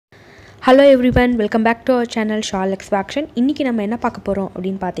Hello everyone, welcome back to our channel Scholl Extraction. இன்னைக்கு நம்ம என்ன பார்க்க போறோம்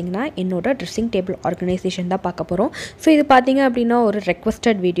அப்படினு பாத்தீங்கன்னா என்னோட dressing table organization தான் பார்க்க போறோம். சோ இது பாத்தீங்க அப்படினா ஒரு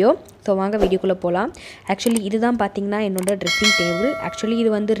requested video. சோ வாங்க வீடியோக்குள்ள போலாம். Actually இதுதான் பாத்தீங்கன்னா என்னோட dressing table. Actually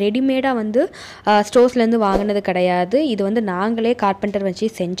இது வந்து ரெடிமேடா வந்து ஸ்டோர்ஸ்ல இருந்து வாங்குனது கிடையாது. இது வந்து நாங்களே கார்பெண்டர் வச்சு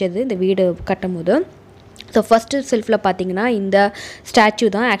செஞ்சது இந்த வீடு கட்டும்போது. So first shelf la pathina inda statue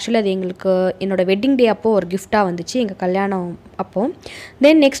da actually adu engalukku enoda wedding day appo or gift ah vanduchi enga kalyanam appo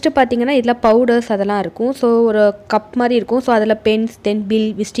then next pathina idla powders adala irukum so or cup mari irukum so adala pens then bill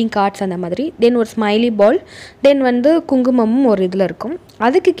visiting cards and madri then or smiley ball then vandu kungumam or idla irukum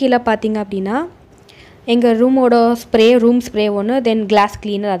adukku keela pathinga appadina எங்க ரூமோட room spray ஒன்று தென் class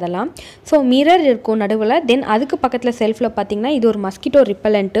cleaner அதெல்லாம் so mirror இருக்கும் நடுவில் தென் அதுக்கு பக்கத்தில் செல்ஃபில் பார்த்தீங்கன்னா இது ஒரு மஸ்கிட்டோ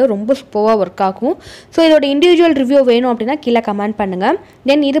ரிப்பலண்ட்டு ரொம்ப சூப்பராக ஒர்க் ஆகும் ஸோ இதோட இண்டிவிஜுவல் ரிவ்யூ வேணும் அப்படின்னா கீழே கமெண்ட் பண்ணுங்கள்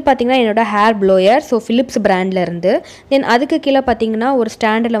தென் இது பார்த்தீங்கன்னா என்னோட ஹேர் ப்ளோயர் ஸோ ஃபிலிப்ஸ் பிராண்ட்லேருந்து தென் அதுக்கு கீழே பார்த்தீங்கன்னா ஒரு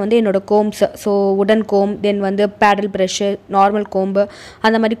ஸ்டாண்டில் வந்து என்னோட கோம்ஸ் ஸோ உடன் கோம் தென் வந்து பேடல் ப்ரஷ்ஷு நார்மல் கோம்பு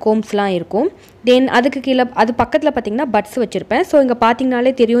அந்த மாதிரி கோம்ஸ்லாம் இருக்கும் தென் அதுக்கு கீழே அது பக்கத்தில் பார்த்தீங்கன்னா பட்ஸ் வச்சுருப்பேன் ஸோ இங்கே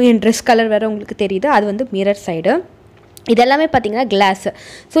பார்த்தீங்கனாலே தெரியும் என் ட்ரெஸ் கலர் வேறு உங்களுக்கு தெரியுது அது வந்து மிரர் சைடு இதெல்லாமே பார்த்தீங்கன்னா கிளாஸ்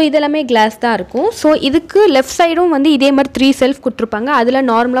ஸோ இதெல்லாமே கிளாஸ் தான் இருக்கும் ஸோ இதுக்கு லெஃப்ட் சைடும் வந்து இதே மாதிரி 3 செல்ஃப் கொடுத்துருப்பாங்க அதில்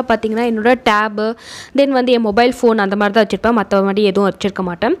நார்மலாக பார்த்தீங்கன்னா என்னோட டேபு தென் வந்து என் மொபைல் ஃபோன் அந்த மாதிரி தான் வச்சுருப்பேன் மற்ற மாதிரி எதுவும் வச்சுருக்க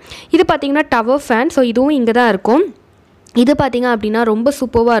மாட்டேன் இது பார்த்தீங்கன்னா டவர் ஃபேன் ஸோ இதுவும் இங்கே தான் இருக்கும் இது பார்த்தீங்க அப்படின்னா ரொம்ப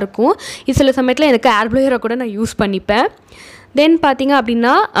சூப்பராக இருக்கும் இது சில சமயத்தில் எனக்கு ஏர் ப்ளோயரை கூட நான் யூஸ் பண்ணிப்பேன் தென் பார்த்தீங்க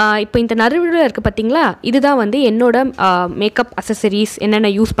அப்படின்னா இப்போ இந்த நடுவில் இருக்குது பார்த்தீங்களா இதுதான் வந்து என்னோட மேக்கப் அசசரிஸ் என்னென்ன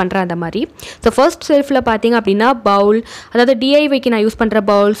யூஸ் பண்ணுறேன் அந்த மாதிரி ஸோ ஃபர்ஸ்ட் செல்ஃபில் பார்த்தீங்க அப்படின்னா பவுல் அதாவது டிஐவைக்கு நான் யூஸ் பண்ணுற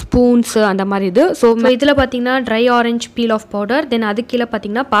பவுல் ஸ்பூன்ஸ் அந்த மாதிரி இது ஸோ இதில் பார்த்தீங்கன்னா try orange peel off powder தென் அது கீழே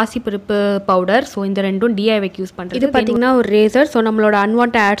பார்த்தீங்கன்னா பாசிப்பருப்பு பவுடர் ஸோ இந்த ரெண்டும் டிஐவைக்கு யூஸ் பண்ணுறது இது பார்த்தீங்கன்னா ஒரு ரேசர் ஸோ நம்மளோட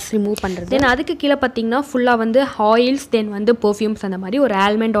அன்வான்ட் ஆட்ஸ் ரிமூவ் பண்ணுறது தென் அதுக்கு கீழே பார்த்தீங்கன்னா ஃபுல்லாக வந்து ஆயில்ஸ் தென் வந்து பெர்ஃப்யூம்ஸ் அந்த மாதிரி ஒரு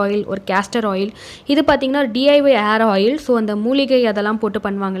ஆல்மண்ட் ஆயில் ஒரு கேஸ்டர் ஆயில் இது பார்த்தீங்கன்னா டிஐவை ஹேர் ஆயில் ஸோ அந்த மூலிகை அதெல்லாம் போட்டு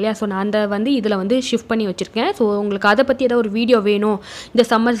பண்ணுவாங்க இல்லையா ஸோ நான் அந்த வந்து இதில் வந்து ஷிஃப்ட் பண்ணி வச்சுருக்கேன் ஸோ உங்களுக்கு அதை பற்றி ஏதாவது ஒரு வீடியோ வேணும் இந்த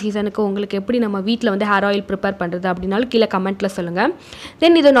சம்மர் சீசனுக்கு உங்களுக்கு எப்படி நம்ம வீட்டில் வந்து ஹேர் ஆயில் ப்ரிப்பேர் பண்ணுறது அப்படின்னாலும் கீழே கமெண்ட்டில் சொல்லுங்கள்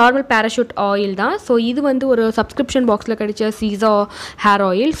தென் இது நார்மல் பேராஷூட் ஆயில் தான் ஸோ இது வந்து ஒரு சப்ஸ்கிரிப்ஷன் பாக்ஸில் கிடைச்ச சீசா ஹேர்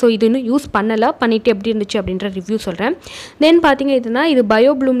ஆயில் ஸோ இது இன்னும் யூஸ் பண்ணலை பண்ணிவிட்டு எப்படி இருந்துச்சு அப்படின்ற ரிவ்யூ சொல்கிறேன் தென் பார்த்தீங்க இதுனா இது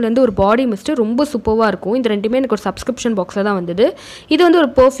பயோ ப்ளூம்லேருந்து ஒரு பாடி மிஸ்ட்டு ரொம்ப சூப்பராக இருக்கும் இந்த ரெண்டுமே எனக்கு ஒரு சப்ஸ்கிரிப்ஷன் பாக்ஸில் தான் வந்தது இது வந்து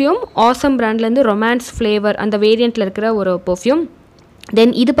ஒரு பெர்ஃப்யூம் ஆசம் பிராண்ட்லேருந்து ரொமான்ஸ் ஃப்ளேவர் அந்த வேரியண்ட்டில் இருக்கிற ஒரு பெர்ஃப்யூம்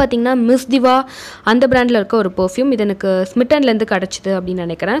தென் இது பார்த்தீங்கன்னா மிஸ் திவா அந்த பிராண்டில் இருக்க ஒரு பெர்ஃப்யூம் இது எனக்கு ஸ்மிட்டன்லேருந்து கிடச்சிது அப்படின்னு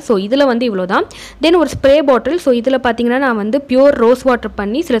நினைக்கிறேன் ஸோ இதில் வந்து இவ்வளோ தான் தென் ஒரு ஸ்ப்ரே பாட்டில் ஸோ இதில் பார்த்தீங்கன்னா நான் வந்து பியூர் ரோஸ் வாட்டர்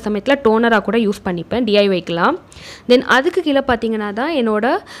பண்ணி சில சமயத்தில் டோனராக கூட யூஸ் பண்ணிப்பேன் டிஐவைக்கலாம் தென் அதுக்கு கீழே பார்த்தீங்கன்னா தான் என்னோட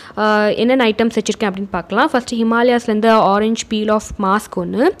என்னென்ன ஐட்டம்ஸ் வச்சுருக்கேன் அப்படின்னு பார்க்கலாம் first ஹிமாலயாஸ்லேருந்து orange peel off mask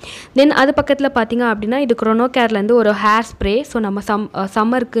ஒன்று தென் அது பக்கத்தில் பார்த்தீங்க அப்படின்னா இது க்ரோனோ கேர்லேருந்து ஒரு ஹேர் ஸ்ப்ரே ஸோ நம்ம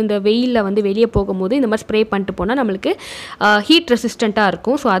சம்மருக்கு இந்த வெயிலில் வந்து வெளியே போகும்போது இந்த மாதிரி ஸ்ப்ரே பண்ணிட்டு போனால் நம்மளுக்கு ஹீட் ரெசிஸ்டண்ட்டாக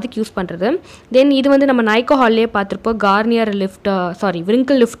இருக்கும் ஸோ அதுக்கு யூஸ் பண்ணுறது தென் இது வந்து நம்ம நைக்கோ ஹால்லேயே பார்த்துருப்போம் Garnier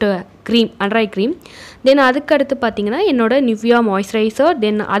விரிங்கிள் lift cream under eye cream தென் அதுக்கு அடுத்து பார்த்தீங்கன்னா என்னோட நிவ்யா மாய்ஸ்சரைசர்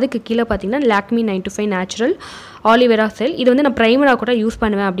தென் அதுக்கு கீழே பார்த்தீங்கன்னா லாக்மி 925 நேச்சுரல் ஆலிவேரா செல் இது வந்து நான் ப்ரைமராக கூட யூஸ்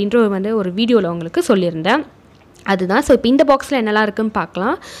பண்ணுவேன் அப்படின்ற வந்து ஒரு வீடியோவில் உங்களுக்கு சொல்லியிருந்தேன் அதுதான் ஸோ இப்போ இந்த பாக்ஸில் என்னெல்லாம் இருக்குதுன்னு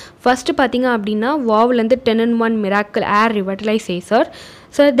பார்க்கலாம் ஃபஸ்ட்டு பார்த்தீங்க அப்படின்னா வாவ்லேருந்து 10-in-1 மிராக்கிள் ஏர் ரிவட்டலைசேசர்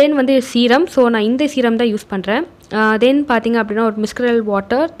ஸோ தென் வந்து சீரம் ஸோ நான் இந்த சீரம் தான் யூஸ் பண்ணுறேன் தென் பார்த்தீங்க அப்படின்னா ஒரு மிஸ்கரல்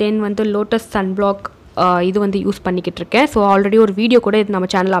வாட்டர் தென் வந்து லோட்டஸ் சன்பிளாக் இது வந்து யூஸ் பண்ணிக்கிட்டு இருக்கேன் ஸோ ஆல்ரெடி ஒரு வீடியோ கூட இது நம்ம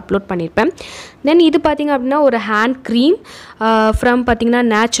சேனலில் அப்லோட் பண்ணியிருப்பேன் தென் இது பார்த்திங்க அப்படின்னா ஒரு ஹேண்ட் க்ரீம் ஃப்ரம் பார்த்திங்கன்னா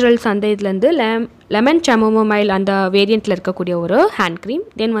நேச்சுரல்ஸ் அந்த இதுலேருந்து லெமன் சாமோமைல் அந்த வேரியண்ட்டில் இருக்கக்கூடிய ஒரு ஹேண்ட் க்ரீம்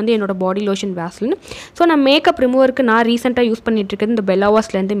தென் வந்து என்னோட பாடி லோஷன் வேஸ்லின் ஸோ நான் மேக்கப் ரிமூவருக்கு நான் ரீசெண்டாக யூஸ் பண்ணிகிட்ருக்கிறது இந்த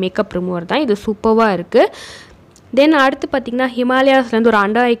பெல்லாவாஸ்லேருந்து மேக்கப் ரிமூவர் தான் இது சூப்பராக இருக்குது தென் அடுத்து பார்த்திங்கன்னா ஹிமாலயாஸ்லேருந்து ஒரு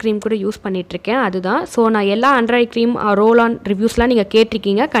அண்டர் ஐ க்ரீம் கூட யூஸ் பண்ணிகிட்ருக்கேன் அதுதான் ஸோ நான் எல்லா under eye cream roll on ரிவ்யூஸ்லாம் நீங்கள்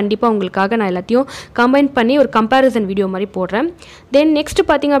கேட்டிருக்கீங்க கண்டிப்பாக உங்களுக்காக நான் எல்லாத்தையும் கம்பைன் பண்ணி ஒரு கம்பேரிசன் வீடியோ மாதிரி போடுறேன் தென் நெக்ஸ்ட்டு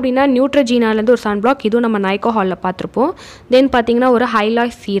பார்த்திங்க அப்படின்னா நியூட்ரஜீனாலேருந்து ஒரு சன்பிளாக் இதுவும் நம்ம நைக்கோ ஹாலில் பார்த்துருப்போம் தென் பார்த்திங்கன்னா ஒரு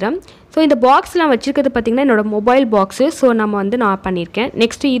ஹைலாய்ட் சீரம் ஸோ இந்த பாக்ஸ்லாம் வச்சுருக்கிறது பார்த்திங்கன்னா என்னோட மொபைல் பாக்ஸு ஸோ நான் பண்ணியிருக்கேன்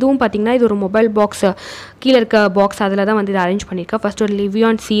நெக்ஸ்ட்டு இதுவும் பார்த்திங்கன்னா இது ஒரு மொபைல் பாக்ஸ் கீழே இருக்க பாக்ஸ் அதில் தான் வந்து இதை அரேஞ்ச் பண்ணியிருக்கேன் ஃபஸ்ட்டு ஒரு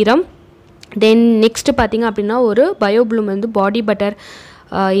லிவியான் சீரம் தென் நெக்ஸ்ட்டு பார்த்திங்க அப்படின்னா ஒரு பயோ ப்ளூம் வந்து பாடி பட்டர்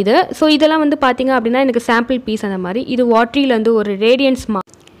இது ஸோ இதெல்லாம் வந்து பார்த்திங்க அப்படின்னா எனக்கு சாம்பிள் பீஸ் அந்த மாதிரி இது வாட்ரிலேருந்து ஒரு ரேடியன்ஸ்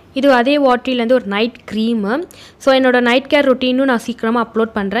இது அதே வாட்ரிலேருந்து ஒரு நைட் க்ரீமு ஸோ என்னோடய நைட் கேர் ரொட்டீனும் நான் சீக்கிரமாக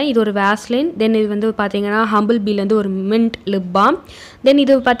அப்லோட் பண்ணுறேன் இது ஒரு வேஸ்லின் தென் இது வந்து பார்த்திங்கன்னா ஹம்பிள் பீலேருந்து ஒரு மின்ட் லிப் பாம் தென்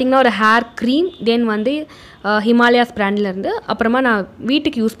இது பார்த்திங்கன்னா ஒரு ஹேர் க்ரீம் தென் வந்து ஹிமாலயாஸ் பிராண்ட்லேருந்து அப்புறமா நான்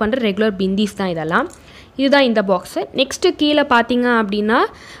வீட்டுக்கு யூஸ் பண்ணுற ரெகுலர் பிந்திஸ் தான் இதெல்லாம் இதுதான் இந்த பாக்ஸு. நெக்ஸ்ட்டு கீழே பார்த்தீங்க அப்படின்னா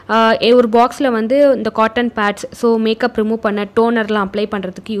ஒரு பாக்ஸில் வந்து இந்த cotton bats, so makeup remove பண்ண டோனர்லாம் அப்ளை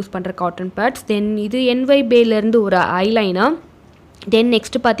பண்ணுறதுக்கு யூஸ் பண்ணுற காட்டன் பேட்ஸ். தென் இது NYBேலேருந்து ஒரு ஐலைனர். தென்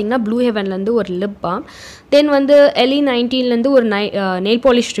நெக்ஸ்ட்டு பார்த்தீங்கன்னா ப்ளூ ஹெவன்லேருந்து ஒரு லிப் பாம். தென் வந்து LE19லேருந்து ஒரு நெயில்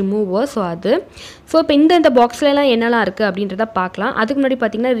பாலிஷ் ரிமூவர். ஸோ அது ஸோ இப்போ இந்த பாக்ஸ்லலாம் என்னெல்லாம் இருக்குது அப்படின்றத பார்க்கலாம். அதுக்கு முன்னாடி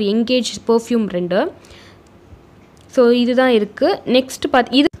பார்த்தீங்கன்னா எங்கேஜ் பெர்ஃப்யூம் 2. ஸோ இதுதான் இருக்குது. நெக்ஸ்ட்டு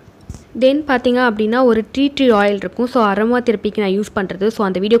இது தென் பார்த்தீங்க அப்படின்னா ஒரு ட்ரீ ஆயில் இருக்கும். ஸோ அரோமா தெரப்பிக்கு நான் யூஸ் பண்ணுறது. ஸோ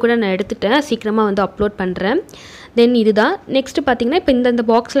அந்த வீடியோ கூட நான் எடுத்துட்டேன், சீக்கிரமாக வந்து அப்லோட் பண்ணுறேன். தென் இதுதான். நெக்ஸ்ட்டு பார்த்தீங்கன்னா இப்போ இந்த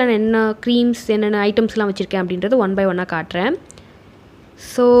பாக்ஸில் நான் என்ன க்ரீம்ஸ் என்னென்ன ஐட்டம்ஸ்லாம் வச்சுருக்கேன் அப்படின்றது 1 by 1 காட்டுறேன்.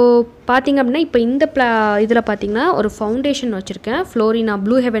 ஸோ பார்த்திங்க அப்படின்னா இப்போ இந்த இதில் பார்த்திங்கன்னா ஒரு ஃபவுண்டேஷன் வச்சுருக்கேன், ஃப்ளோரினா,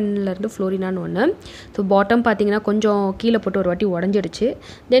 ப்ளூ ஹெவன்லேருந்து ஃப்ளோரினான்னு ஒன்று. ஸோ பாட்டம் பார்த்திங்கன்னா கொஞ்சம் கீழே போட்டு ஒரு வாட்டி உடஞ்சிடுச்சு.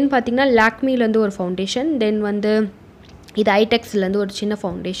 தென் பார்த்திங்கன்னா லாக்மிலேருந்து ஒரு ஃபவுண்டேஷன். தென் வந்து இது ஐடெக்ஸ்லேருந்து ஒரு சின்ன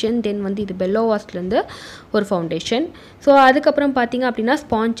ஃபவுண்டேஷன். தென் வந்து இது பெல்லோவாஸ்லேருந்து ஒரு ஃபவுண்டேஷன். ஸோ அதுக்கப்புறம் பார்த்திங்க அப்படின்னா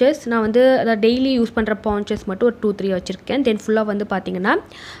ஸ்பான்சஸ், நான் வந்து அதை டெய்லி யூஸ் பண்ணுற ஸ்பான்சஸ் மட்டும் ஒரு 2-3 வச்சுருக்கேன். தென் ஃபுல்லாக வந்து பார்த்திங்கன்னா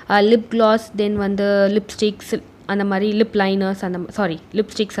லிப் க்ளாஸ், தென் வந்து லிப்ஸ்டிக்ஸ், அந்த மாதிரி லிப் லைனர்ஸ்,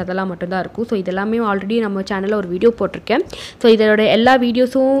 லிப்ஸ்டிக்ஸ் அதெல்லாம் மட்டும்தான் இருக்கும். ஸோ இதெல்லாமே ஆல்ரெடி நம்ம சேனலில் ஒரு வீடியோ போட்டிருக்கேன். ஸோ இதோட எல்லா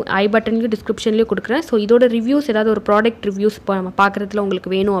வீடியோஸும் ஐ பட்டன்லையும் டிஸ்கிரிப்ஷன்லேயும் கொடுக்குறேன். ஸோ இதோட ரிவ்யூஸ், ஏதாவது ஒரு ப்ராடக்ட் ரிவ்யூஸ் இப்போ நம்ம பார்க்குறதுல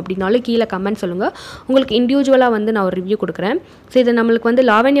உங்களுக்கு வேணும் அப்படின்னாலும் கீழே கமெண்ட் சொல்லுங்கள், உங்களுக்கு இண்டிவிஜுவலாக வந்து நான் ஒரு ரிவ்யூ கொடுக்குறேன். ஸோ இது நம்மளுக்கு வந்து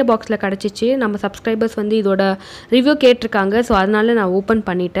லாவண்யா பாக்ஸில் கிடச்சிச்சு. நம்ம சப்ஸ்கிரைபர்ஸ் வந்து இதோட ரிவ்யூ கேட்டிருக்காங்க. ஸோ அதனால நான் ஓப்பன்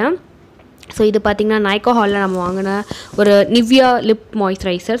பண்ணிட்டேன். ஸோ இது பார்த்திங்கன்னா நைக்கா ஹாலில் நம்ம வாங்கின ஒரு நிவ்யா லிப்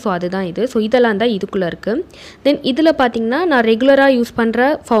மாய்ஸ்சரைசர். ஸோ அதுதான் இது. ஸோ இதெல்லாம் தான் இதுக்குள்ளே இருக்குது. தென் இதில் பார்த்திங்கன்னா நான் ரெகுலராக யூஸ் பண்ணுற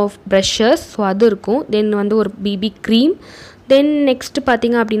ப்ரஷஸ், ஸோ அது இருக்கும். தென் வந்து ஒரு BB க்ரீம். தென் நெக்ஸ்ட்டு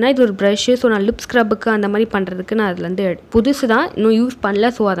பார்த்திங்க அப்படின்னா இது ஒரு ப்ரஷ்ஷு. ஸோ நான் லிப் ஸ்க்ரப்புக்கு அந்த மாதிரி பண்ணுறதுக்கு நான் அதுலேருந்து புதுசு தான், இன்னும் யூஸ் பண்ணல.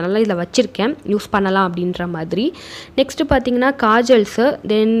 ஸோ அதனால் இதில் வச்சுருக்கேன், யூஸ் பண்ணலாம் அப்படின்ற மாதிரி. நெக்ஸ்ட்டு பார்த்திங்கன்னா காஜல்ஸு.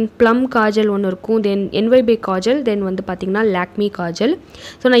 தென் ப்ளம் காஜல் ஒன்று இருக்கும். தென் NYB காஜல். தென் வந்து பார்த்திங்கன்னா லாக்மி காஜல்.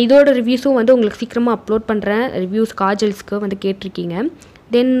 ஸோ நான் இதோட ரிவ்யூஸும் வந்து உங்களுக்கு சீக்கிரமாக அப்லோட் பண்ணுறேன். ரிவ்யூஸ் காஜல்ஸ்க்கு வந்து கேட்டிருக்கீங்க.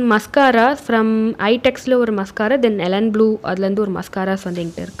 தென் மஸ்காரா ஃப்ரம் ஐடெக்ஸில் ஒரு மஸ்காரா. தென் எலன் ப்ளூ அதுலேருந்து ஒரு மஸ்காராஸ் வந்து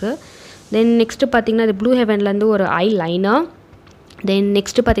என்கிட்ட இருக்குது. தென் நெக்ஸ்ட்டு பார்த்திங்கன்னா இது ப்ளூ ஹெவன்லேருந்து ஒரு ஐ லைனர். தென்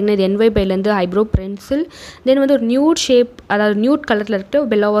நெக்ஸ்ட்டு பார்த்திங்கன்னா இது NYBலேருந்து ஐப்ரோ பென்சில். தென் வந்து ஒரு நியூட் ஷேப், அதாவது நியூட் கலரில் இருக்கிற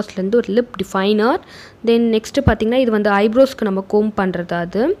பெல்லோவாஸ்லேருந்து ஒரு லிப் டிஃபைனர். தென் நெக்ஸ்ட்டு பார்த்திங்கன்னா இது வந்து ஐப்ரோஸ்க்கு நம்ம கோம் பண்ணுறது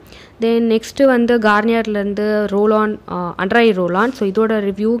அது. தென் நெக்ஸ்ட்டு வந்து கார்னியர்லேருந்து roll-on, under eye roll-on. So இதோட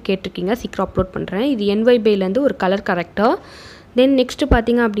ரிவ்யூ கேட்டிருக்கீங்க, சீக்கிரம் அப்லோட் பண்ணுறேன். இது NYBலேருந்து ஒரு கலர் கரெக்டர். தென் நெக்ஸ்ட்டு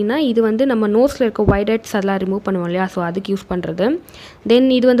பார்த்திங்க அப்படின்னா இது வந்து நம்ம நோஸில் இருக்க ஒயிட் ஹெட்ஸ் அதெல்லாம் ரிமூவ் பண்ணுவோம் இல்லையா, ஸோ அதுக்கு யூஸ் பண்ணுறது. தென்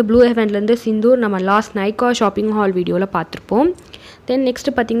இது வந்து ப்ளூ ஹெவன்லேருந்து சிந்தூர், நம்ம லாஸ்ட் நைக்கா ஷாப்பிங் ஹால் வீடியோவில் பார்த்துருப்போம். தென்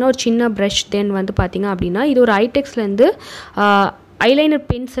நெக்ஸ்ட்டு பார்த்திங்கன்னா ஒரு சின்ன ப்ரஷ். தென் வந்து பார்த்திங்க அப்படின்னா இது ஒரு ஐடெக்ஸ்லேருந்து ஐலைனர்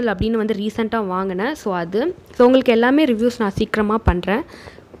பென்சில் அப்படின்னு வந்து ரீசெண்டாக வாங்கினேன். ஸோ அது உங்களுக்கு எல்லாமே ரிவ்யூஸ் நான் சீக்கிரமாக பண்ணுறேன்.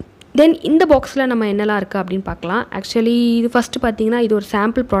 தென் இந்த பாக்ஸில் நம்ம என்னெல்லாம் இருக்குது அப்படின்னு பார்க்கலாம். ஆக்சுவலி இது ஃபஸ்ட்டு பார்த்திங்கன்னா இது ஒரு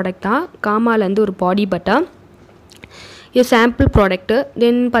சாம்பிள் ப்ராடக்ட் தான், காமாலேருந்து ஒரு பாடி பட்டர். இது சாம்பிள் ப்ராடக்ட்டு.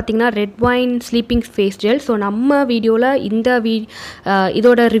 தென் பார்த்திங்கன்னா red wine sleeping face gel. So நம்ம வீடியோவில்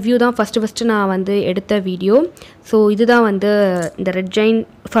இதோட ரிவ்யூ தான் ஃபஸ்ட்டு நான் வந்து எடுத்த வீடியோ. ஸோ இதுதான் வந்து இந்த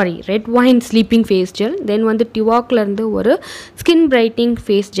red wine sleeping face gel. தென் வந்து டிவாக்லேருந்து ஒரு ஸ்கின் பிரைட்னிங்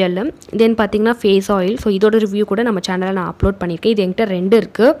ஃபேஸ் ஜெல்லு. தென் பார்த்திங்கன்னா ஃபேஸ் ஆயில். ஸோ இதோட ரிவ்யூ கூட நம்ம சேனலில் நான் அப்லோட் பண்ணியிருக்கேன். இது என்கிட்ட 2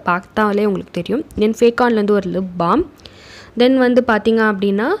 இருக்குது, பார்த்தாலே உங்களுக்கு தெரியும். தென் ஃபேக்கான்லேருந்து ஒரு லிப் பாம். தென் வந்து பார்த்திங்க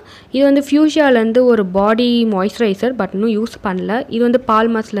அப்படின்னா இது வந்து ஃபியூஷியாலேருந்து ஒரு பாடி மாய்ஸ்சரைசர், பட் இன்னும் யூஸ் பண்ணல. இது வந்து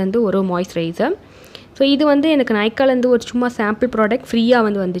பால்மஸ்லேருந்து ஒரு மாய்ஸ்சரைசர். ஸோ இது வந்து எனக்கு நைக்காலேருந்து ஒரு சும்மா சாம்பிள் ப்ராடக்ட் ஃப்ரீயாக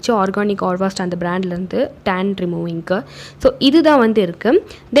வந்து வந்துச்சு, ஆர்கானிக் ஆர்வாஸ்ட் அந்த பிராண்ட்லேருந்து, டேன் ரிமூவிங்க்கு. ஸோ இதுதான் வந்து இருக்குது.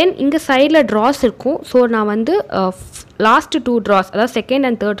 தென் இங்கே சைடில் ட்ராஸ் இருக்கும். ஸோ நான் வந்து லாஸ்ட்டு 2 ட்ராஸ், அதாவது செகண்ட்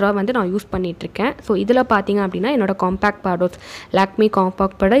அண்ட் தேர்ட் ட்ரா வந்து நான் யூஸ் பண்ணிகிட்ருக்கேன். ஸோ இதில் பார்த்திங்க அப்படின்னா என்னோடய compact powders, Lakme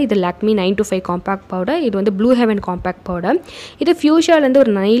compact powder, இது லாக்மி 925 காம்பேக்ட் பவுடர், இது வந்து ப்ளூ ஹெவன் காம்பேக்ட் பவுடர், இது ஃபியூஷியாலேருந்து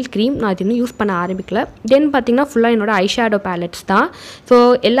ஒரு நெயில் க்ரீம். நான் இது இன்னும் யூஸ் பண்ண ஆரம்பிக்கல. தென் பார்த்திங்கன்னா ஃபுல்லாக என்னோட ஐஷேடோ பேலட்ஸ் தான். ஸோ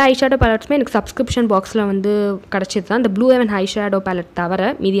எல்லா ஐஷேடோ பேலட்ஸுமே எனக்கு சப்ஸ்கிரிப்ஷன் பாக்ஸில் வந்து கிடச்சிது தான். இந்த ப்ளூ ஹெவன் ஐஷேடோ பேலட்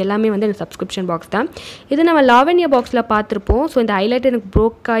தவிர மீதி எல்லாமே வந்து எனக்கு சப்ஸ்கிரிப்ஷன் பாக்ஸ் தான். இது நம்ம லாவண்யா பாக்ஸில் பார்த்துருப்போம். ஸோ இந்த ஹைலைட் எனக்கு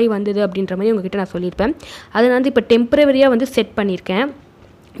ப்ரோக் ஆகி வந்தது அப்படின்ற மாதிரி உங்ககிட்ட நான் சொல்லியிருப்பேன். அதை வந்து இப்போ டெம்பரவரியாக வந்து செட் பண்ணியிருக்கேன்.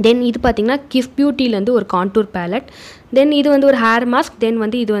 தென் இது பார்த்திங்கன்னா கிஸ் பியூட்டிலேருந்து ஒரு கான்டூர் பேலட். தென் இது வந்து ஒரு ஹேர் மாஸ்க். தென்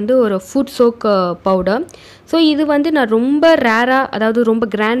வந்து இது வந்து ஒரு ஃபுட் சோக் பவுடர். ஸோ இது வந்து நான் ரொம்ப ரேராக, அதாவது ரொம்ப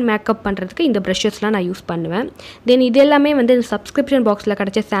கிராண்ட் மேக்கப் பண்ணுறதுக்கு இந்த ப்ரஷஸ்லாம் நான் யூஸ் பண்ணுவேன். தென் இது எல்லாமே வந்து சப்ஸ்கிரிப்ஷன் பாக்ஸில்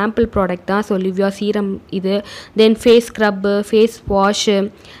கிடச்ச சாம்பிள் ப்ராடக்ட் தான். ஸோ லிவ்யா சீரம் இது, தென் ஃபேஸ் ஸ்க்ரப்பு, ஃபேஸ் வாஷு,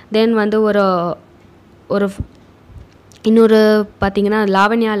 தென் வந்து ஒரு இன்னொரு பார்த்தீங்கன்னா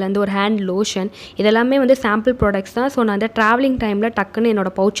லாவண்யாலேருந்து ஒரு ஹேண்ட் லோஷன், இதெல்லாமே வந்து சாம்பிள் ப்ராடக்ட்ஸ் தான். ஸோ நான் அந்த ட்ராவலிங் டைமில் டக்குன்னு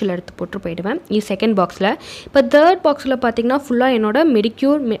என்னோடய பவுச்சில் எடுத்து போட்டு போயிடுவேன். இது செகண்ட் பாக்ஸில். இப்போ தேர்ட் பாக்ஸில் பார்த்தீங்கன்னா ஃபுல்லாக என்னோட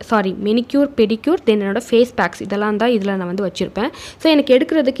மெனிக்யூர் பெடிக்யூர் தென் என்னோடய ஃபேஸ் பேக்ஸ் இதெல்லாம் தான் இதில் நான் வந்து வச்சுருப்பேன். ஸோ எனக்கு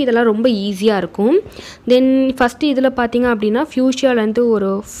எடுக்கிறதுக்கு இதெல்லாம் ரொம்ப ஈஸியாக இருக்கும். தென் ஃபஸ்ட்டு இதில் பார்த்தீங்க அப்படின்னா ஃப்யூஷியாலேருந்து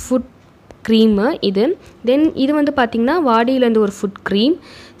ஒரு ஃபுட் க்ரீமு இது. தென் இது வந்து பார்த்திங்கன்னா வாடியிலேருந்து ஒரு ஃபுட் க்ரீம்.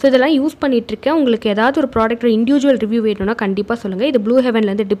 ஸோ இதெல்லாம் யூஸ் பண்ணிகிட்ருக்கேன். உங்களுக்கு ஏதாவது ஒரு ப்ராடக்ட்டோட இண்டிவிஜுவல் ரிவ்யூ வேணும்னா கண்டிப்பாக சொல்லுங்கள். இது blue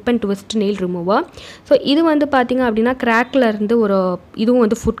ஹெவன்லேருந்து tip and twist nail remover. So இது வந்து பார்த்திங்க அப்படின்னா கிராக்லேருந்து ஒரு இதுவும்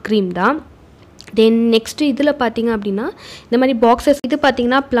வந்து ஃபுட் க்ரீம் தான். தென் நெக்ஸ்ட்டு இதில் பார்த்திங்க அப்படின்னா இந்த மாதிரி பாக்ஸஸ் இது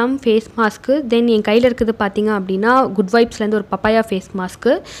பார்த்திங்கன்னா ப்ளம் ஃபேஸ் மாஸ்க்கு. தென் என் கையில் இருக்கிறது பார்த்திங்க அப்படின்னா குட் வைப்ஸ்லேருந்து ஒரு பப்பாயா ஃபேஸ்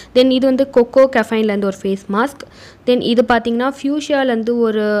மாஸ்க்கு. தென் இது வந்து கொக்கோ கெஃபைன்லேருந்து ஒரு ஃபேஸ் மாஸ்க். தென் இது பார்த்திங்கன்னா ஃப்யூஷியாலேருந்து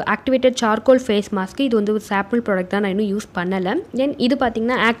ஒரு ஆக்டிவேட்டட் சார்கோல் ஃபேஸ் மாஸ்க்கு. இது வந்து ஒரு சாம்பிள் ப்ராடக்ட் தான், நான் இன்னும் யூஸ் பண்ணலை. தென் இது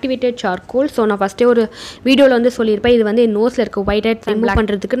பார்த்திங்கன்னா ஆக்டிவேட்டட் சார்கோல். ஸோ நான் ஃபஸ்ட்டே ஒரு வீடியோவில் வந்து சொல்லியிருப்பேன், இது வந்து என் நோஸில் இருக்க ஒயிட் ஹெட்ஸ் ரிமூவ்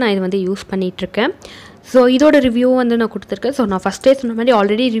பண்ணுறதுக்கு நான் இது வந்து யூஸ் பண்ணிகிட்ருக்கேன். ஸோ இதோட ரிவ்யூ வந்து நான் கொடுத்துருக்கேன். ஸோ நான் ஃபஸ்ட்டே சொன்ன மாதிரி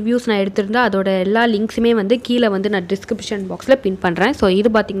ஆல்ரெடி ரிவ்யூஸ் நான் எடுத்திருந்தேன். அதோட எல்லா லிங்க்ஸுமே வந்து கீழே வந்து நான் டிஸ்கிரிப்ஷன் பாக்ஸில் பின் பண்ணுறேன். ஸோ இது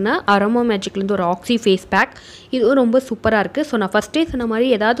பார்த்திங்கன்னா அரோமா மேஜிக்லேருந்து ஒரு ஆக்சி ஃபேஸ் பேக். இதுவும் ரொம்ப சூப்பராக இருக்குது. ஸோ நான் ஃபஸ்ட்டே சொன்ன மாதிரி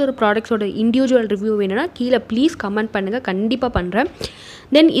ஏதாவது ஒரு ப்ராடக்ட்ஸோட இண்டிவிஜுவல் ரிவ்யூ வேணும்னா கீழே ப்ளீஸ் கமெண்ட் பண்ணுங்கள், கண்டிப்பாக பண்ணுறேன்.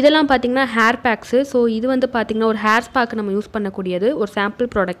 தென் இதெல்லாம் பார்த்திங்கன்னா ஹேர் பேக்ஸு. ஸோ இது வந்து பார்த்திங்கன்னா ஒரு ஹேர் பேக் நம்ம யூஸ் பண்ணக்கூடியது ஒரு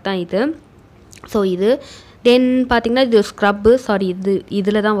சாம்பிள் ப்ராடக்ட் தான் இது. ஸோ இது தென் பார்த்திங்கன்னா இது ஸ்க்ரப்பு, சாரி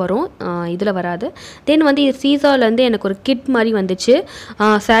இதில் தான் வரும், இதில் வராது. தென் வந்து இது சீசாலேருந்து எனக்கு ஒரு கிட் மாதிரி வந்துச்சு.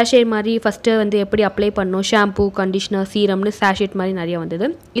 சேஷே மாதிரி ஃபஸ்ட்டு வந்து எப்படி அப்ளை பண்ணணும், ஷாம்பூ, கண்டிஷ்னர், சீரம்னு சேஷேட் மாதிரி நிறையா வந்தது.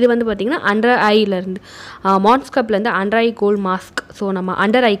 இது வந்து பார்த்திங்கன்னா under ஐலேருந்து மான்ஸ்கப்லேருந்து under eye gold mask. So நம்ம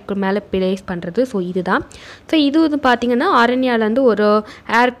அண்டர் ஐக்கு மேலே ப்ளேஸ் பண்ணுறது. ஸோ இதுதான். ஸோ இது வந்து பார்த்திங்கன்னா ஆரண்யாலேருந்து ஒரு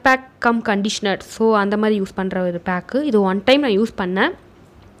hair pack come conditioner. So அந்த மாதிரி யூஸ் பண்ணுற ஒரு பேக்கு. இது ஒன் டைம் நான் யூஸ் பண்ணேன்.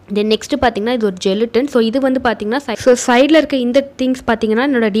 தென் நெக்ஸ்ட்டு பார்த்திங்கன்னா இது ஒரு ஜெலிட்டன். ஸோ இது வந்து பார்த்திங்கன்னா சைடில் இருக்க இந்த திங்ஸ் பார்த்திங்கன்னா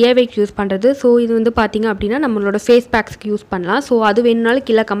என்னோட டிஐவைக்கு யூஸ் பண்ணுறது. ஸோ இது வந்து பார்த்திங்க அப்படின்னா நம்மளோட ஃபேஸ் பேக்ஸ்க்கு யூஸ் பண்ணலாம். ஸோ அது வேணுனாலும்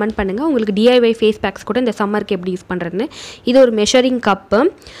கீழே கமெண்ட் பண்ணுங்கள், உங்களுக்கு டிஐவை ஃபேஸ் பேக்ஸ் கூட இந்த சம்மருக்கு எப்படி யூஸ் பண்ணுறதுன்னு. இது ஒரு மெஷரிங் கப்பு.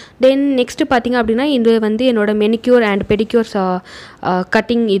 தென் நெக்ஸ்ட்டு பார்த்திங்க அப்படின்னா இது வந்து என்னோட மெனிக்யூர் அண்ட் பெடிக்யூர்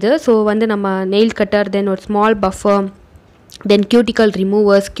கட்டிங் இது. ஸோ வந்து நம்ம நெயில் கட்டர், தென் ஒரு ஸ்மால் பஃபர், தென் கியூட்டிக்கல்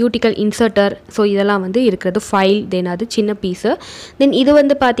ரிமூவர்ஸ், கியூட்டிக்கல் இன்சர்ட்டர். ஸோ இதெல்லாம் வந்து இருக்கிறது ஃபைல். தென் அது சின்ன பீஸு. தென் இது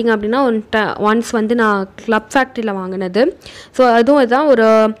வந்து பார்த்திங்க அப்படின்னா ஒன்ஸ் வந்து நான் கிளப் ஃபேக்ட்ரியில் வாங்கினது. ஸோ அதுதான் ஒரு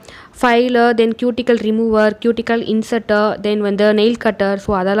ஃபைலு, தென் கியூட்டிக்கல் ரிமூவர், கியூட்டிக்கல் இன்சர்ட்டர், தென் வந்து நெயில் கட்டர்.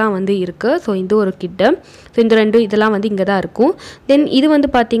 ஸோ அதெல்லாம் வந்து இருக்குது. ஸோ இது ஒரு கிட்டு. ஸோ இந்த ரெண்டு இதெல்லாம் வந்து இங்கே தான் இருக்கும். தென் இது வந்து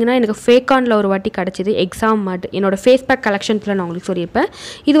பார்த்திங்கன்னா எனக்கு ஃபேக்கானில் ஒரு வாட்டி கிடச்சிது எக்ஸாம் மேட். என்னோடய ஃபேஸ் பேக் கலெக்ஷன்ஸில் நான் உங்களுக்கு சொல்லியிருப்பேன்.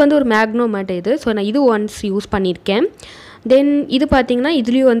 இது வந்து ஒரு மேக்னோ மேட் இது. ஸோ நான் இது ஒன்ஸ் யூஸ் பண்ணியிருக்கேன். தென் இது பார்த்திங்கன்னா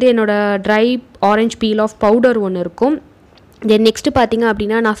இதுலேயும் வந்து என்னோடய try orange peel off powder ஒன்று இருக்கும். தென் நெக்ஸ்ட்டு பார்த்திங்க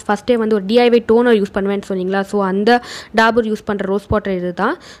அப்படின்னா நான் ஃபஸ்ட்டே வந்து ஒரு டிஐவை டோனர் யூஸ் பண்ணுவேன்னு சொன்னீங்களா. ஸோ அந்த டாபர் யூஸ் பண்ணுற ரோஸ் வாட்டர் இது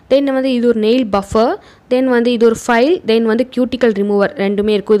தான். தென் வந்து இது ஒரு நெயில் பஃபர். தென் வந்து இது ஒரு ஃபைல். தென் வந்து கியூட்டிக்கல் ரிமூவர்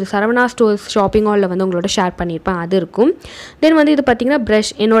ரெண்டுமே இருக்கும். இது சரவணா ஸ்டோர்ஸ் ஷாப்பிங் ஹாலில் வந்து உங்களோட ஷேர் பண்ணியிருப்பேன், அது இருக்கும். தென் வந்து இது பார்த்திங்கன்னா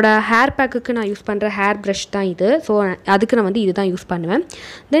ப்ரஷ், என்னோடய ஹேர் பேக்குக்கு நான் யூஸ் பண்ணுற ஹேர் ப்ரஷ் தான் இது. ஸோ அதுக்கு நான் வந்து இது தான் யூஸ் பண்ணுவேன்.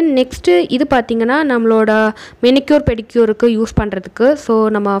 தென் நெக்ஸ்ட்டு இது பார்த்திங்கன்னா நம்மளோட மெனிக்யூர் பெடிக்யூருக்கு யூஸ் பண்ணுறதுக்கு. ஸோ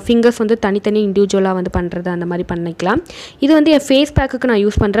நம்ம ஃபிங்கர்ஸ் வந்து தனித்தனி இண்டிவிஜுவலாக வந்து பண்ணுறது அந்த மாதிரி பண்ணிக்கலாம். இது வந்து என் ஃபேஸ் பேக்குக்கு நான்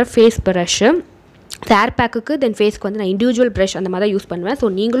யூஸ் பண்ணுற ஃபேஸ் ப்ரஷ்ஷு. ஹேர் பேக்குக்கு தென் ஃபேஸ்க்கு வந்து நான் இண்டிவிஜுவல் ப்ரஷ் அந்த மாதிரி தான் யூஸ் பண்ணுவேன். ஸோ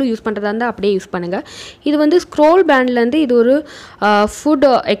நீங்களும் யூஸ் பண்ணுறதா இருந்தால் அப்படியே யூஸ் பண்ணுங்கள். இது வந்து ஸ்க்ரோல் பிராண்ட்லேருந்து இது ஒரு ஃபுட்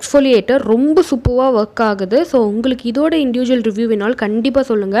எக்ஸ்ஃபோலியேட்டர். ரொம்ப சூப்பராக ஒர்க் ஆகுது. ஸோ உங்களுக்கு இதோட இண்டிவிஜுவல் ரிவ்யூ வேணாலும் கண்டிப்பாக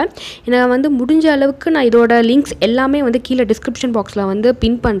சொல்லுங்கள். நான் வந்து முடிஞ்ச அளவுக்கு நான் இதோட லிங்க்ஸ் எல்லாமே வந்து கீழே டிஸ்கிரிப்ஷன் பாக்ஸில் வந்து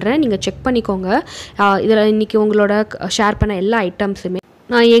பின் பண்ணுறேன், நீங்கள் செக் பண்ணிக்கோங்க. இதில் இன்றைக்கி உங்களோட ஷேர் பண்ண எல்லா ஐட்டம்ஸுமே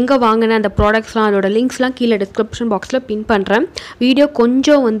நான் எங்கே வாங்கினேன் அந்த ப்ராடக்ட்ஸ்லாம் அதோட லிங்க்ஸ்லாம் கீழே டிஸ்கிரிப்ஷன் பாக்ஸில் பின் பண்ணுறேன். வீடியோ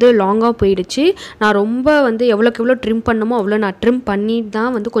கொஞ்சம் வந்து லாங்காக போயிடுச்சு. நான் ரொம்ப வந்து எவ்வளோக்கு எவ்வளோ ட்ரிம் பண்ணணுமோ அவ்வளோ நான் ட்ரிம் பண்ணி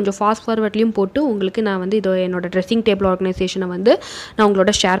தான் வந்து கொஞ்சம் ஃபாஸ்ட் ஃபார்வர்ட்லேயும் போட்டு உங்களுக்கு நான் வந்து இதோ என்னோடய ட்ரெஸ்ஸிங் டேபிள் ஆர்கனைசேஷனை வந்து நான்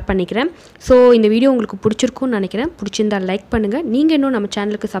உங்களோட ஷேர் பண்ணிக்கிறேன். ஸோ இந்த வீடியோ உங்களுக்கு பிடிச்சிருக்குன்னு நினைக்கிறேன். பிடிச்சிருந்தால் லைக் பண்ணுங்கள். நீங்கள் இன்னும் நம்ம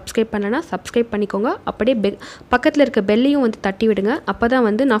சேனலுக்கு சப்ஸ்கிரைப் பண்ணலைன்னா சப்ஸ்கிரைப் பண்ணிக்கோங்க. அப்படியே பக்கத்தில் இருக்க பெல்லையும் வந்து தட்டி விடுங்க. அப்போ தான்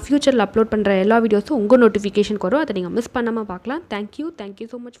வந்து நான் ஃப்யூச்சரில் அப்லோட் பண்ணுற எல்லா வீடியோஸும் உங்கள் நோட்டிஃபிகேஷனுக்கு வரும். அதை நீங்கள் மிஸ் பண்ணாமல் பார்க்கலாம். Thank you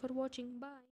so much for watching. Bye.